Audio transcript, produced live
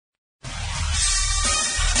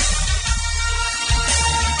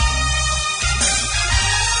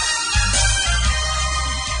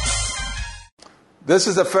This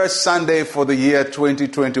is the first Sunday for the year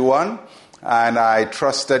 2021, and I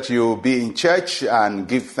trust that you'll be in church and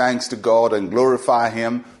give thanks to God and glorify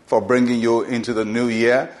Him for bringing you into the new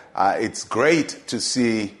year. It's great to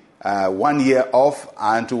see 1 year off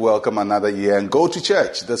and to welcome another year and go to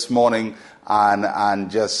church this morning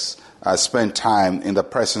and just spend time in the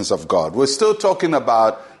presence of God. We're still talking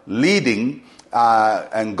about leading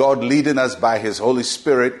and God leading us by His Holy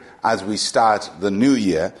Spirit as we start the new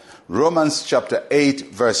year. Romans chapter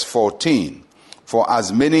 8 verse 14. For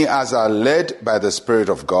as many as are led by the Spirit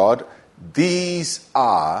of God, these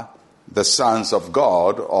are the sons of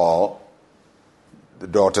God, or the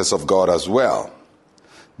daughters of God as well.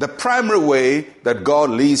 The primary way that God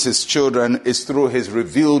leads His children is through His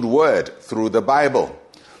revealed word, through the Bible.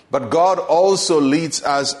 But God also leads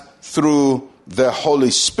us through the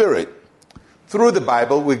Holy Spirit. Through the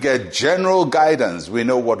Bible, we get general guidance. We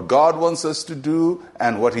know what God wants us to do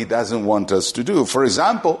and what He doesn't want us to do. For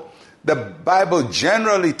example, the Bible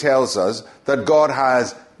generally tells us that God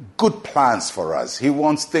has good plans for us. He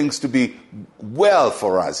wants things to be well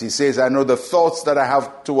for us. He says, I know the thoughts that I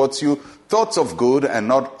have towards you, thoughts of good and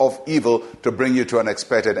not of evil, to bring you to an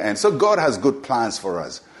expected end. So God has good plans for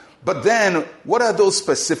us. But then, what are those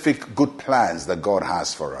specific good plans that God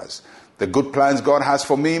has for us? The good plans God has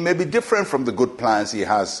for me may be different from the good plans He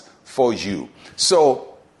has for you.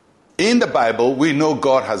 So, in the Bible, we know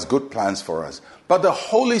God has good plans for us. But the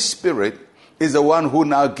Holy Spirit is the one who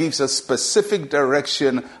now gives us specific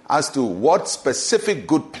direction as to what specific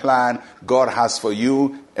good plan God has for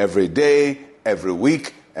you every day, every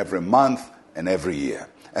week, every month, and every year.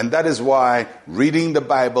 And that is why reading the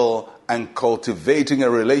Bible and cultivating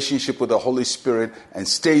a relationship with the Holy Spirit and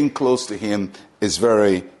staying close to Him is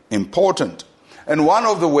very important. And one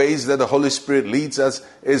of the ways that the Holy Spirit leads us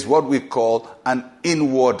is what we call an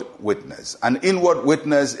inward witness. An inward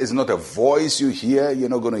witness is not a voice you hear. You're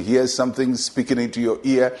not going to hear something speaking into your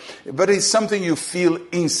ear, but it's something you feel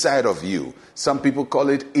inside of you. Some people call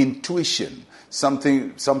it intuition. Some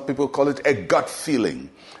people call it a gut feeling.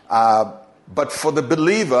 But for the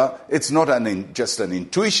believer, it's not just an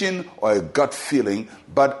intuition or a gut feeling,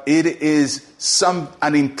 but it is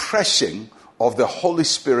an impression of the Holy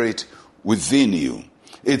Spirit within you.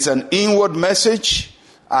 It's an inward message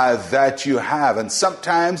that you have. And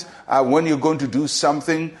sometimes when you're going to do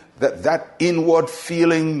something, that inward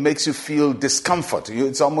feeling makes you feel discomfort.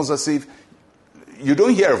 It's almost as if you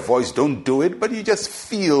don't hear a voice, don't do it, but you just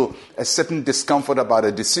feel a certain discomfort about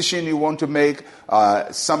a decision you want to make,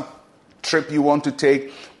 some trip you want to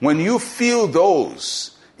take. When you feel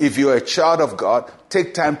those, if you're a child of God,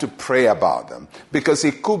 take time to pray about them, because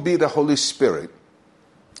it could be the Holy Spirit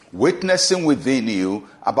witnessing within you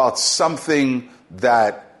about something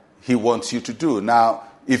that He wants you to do. Now,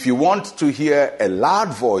 if you want to hear a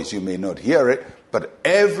loud voice, you may not hear it, but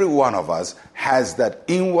every one of us has that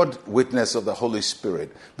inward witness of the Holy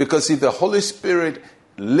Spirit. Because if the Holy Spirit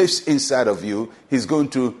lives inside of you, He's going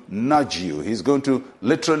to nudge you. He's going to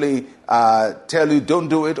literally tell you, don't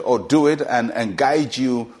do it, or do it, and guide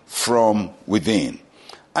you from within.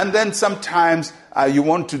 And then sometimes you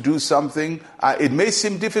want to do something. It may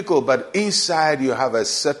seem difficult, but inside you have a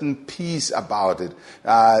certain peace about it.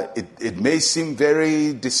 It may seem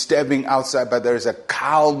very disturbing outside, but there is a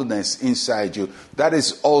calmness inside you. That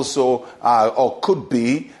is also, or could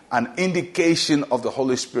be, an indication of the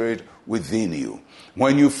Holy Spirit within you.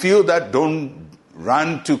 When you feel that, don't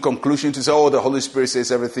run to conclusion to say, oh, the Holy Spirit says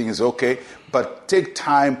everything is okay. But take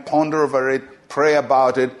time, ponder over it, pray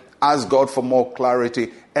about it, ask God for more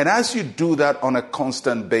clarity. And as you do that on a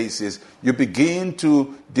constant basis, you begin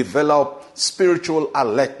to develop spiritual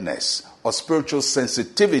alertness or spiritual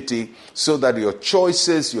sensitivity, so that your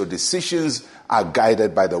choices, your decisions are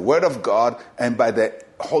guided by the Word of God and by the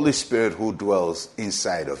Holy Spirit who dwells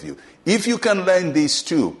inside of you. If you can learn these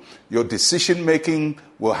two, your decision making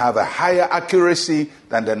will have a higher accuracy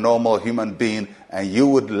than the normal human being, and you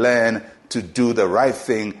would learn to do the right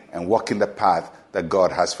thing and walk in the path that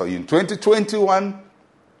God has for you. In 2021,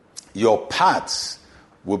 your paths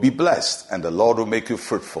will be blessed and the Lord will make you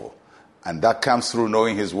fruitful. And that comes through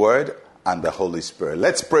knowing His Word and the Holy Spirit.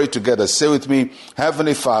 Let's pray together. Say with me,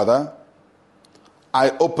 Heavenly Father,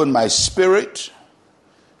 I open my spirit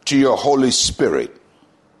to your Holy Spirit.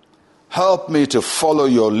 Help me to follow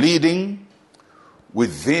your leading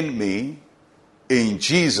within me. In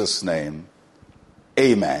Jesus' name,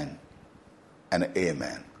 amen and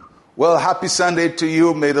amen. Well, happy Sunday to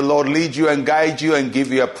you. May the Lord lead you and guide you and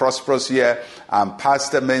give you a prosperous year. I'm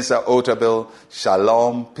Pastor Mensa Otabil.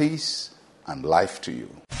 Shalom, peace, and life to you.